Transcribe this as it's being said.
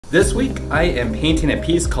This week I am painting a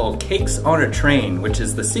piece called Cakes on a Train, which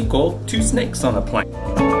is the sequel to Snakes on a Plane.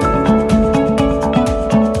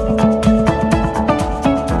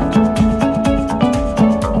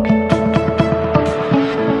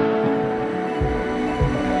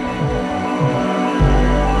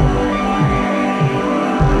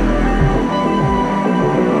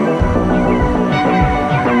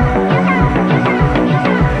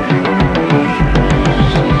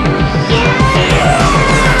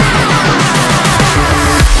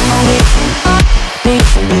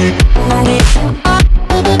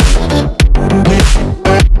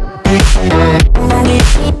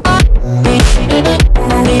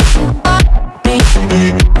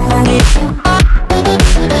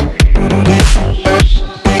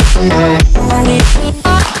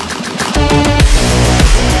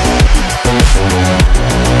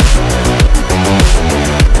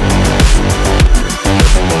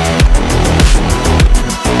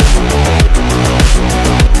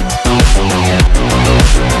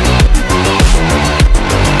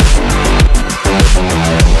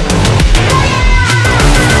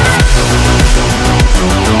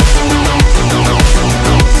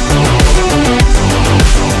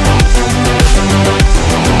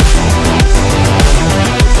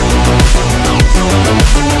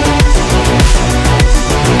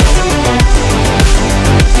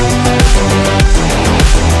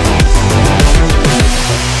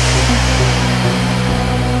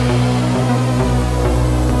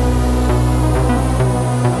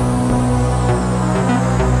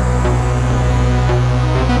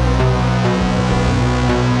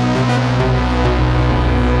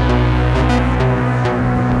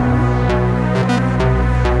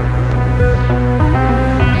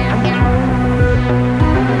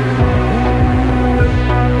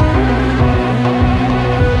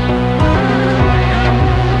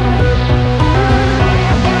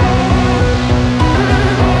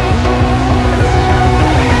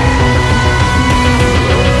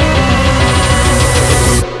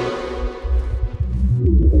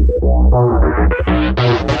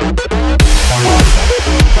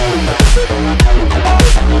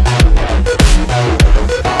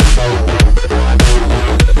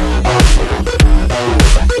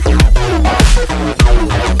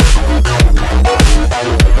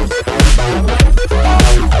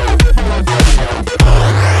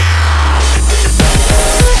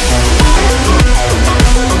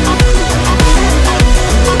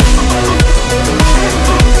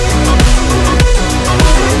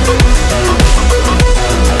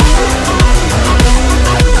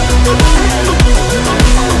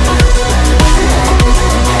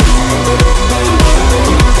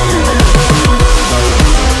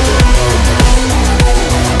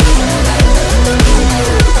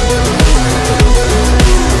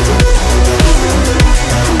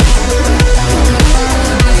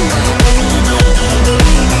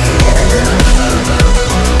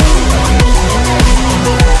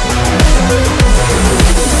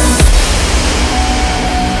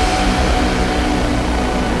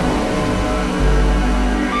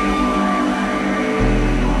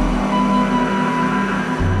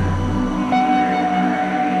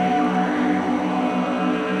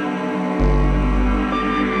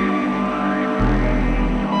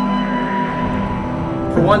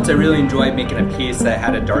 For once, I really enjoyed making a piece that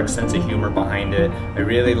had a dark sense of humor behind it. I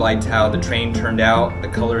really liked how the train turned out, the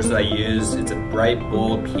colors that I used. It's a bright,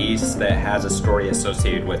 bold piece that has a story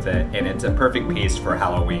associated with it, and it's a perfect piece for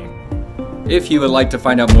Halloween. If you would like to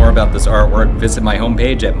find out more about this artwork, visit my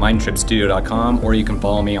homepage at mindtripstudio.com, or you can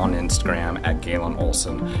follow me on Instagram at GALEN'S.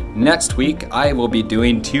 Next week, I will be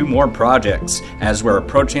doing 2 more projects as we're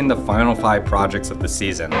approaching the final 5 projects of the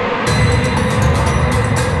season.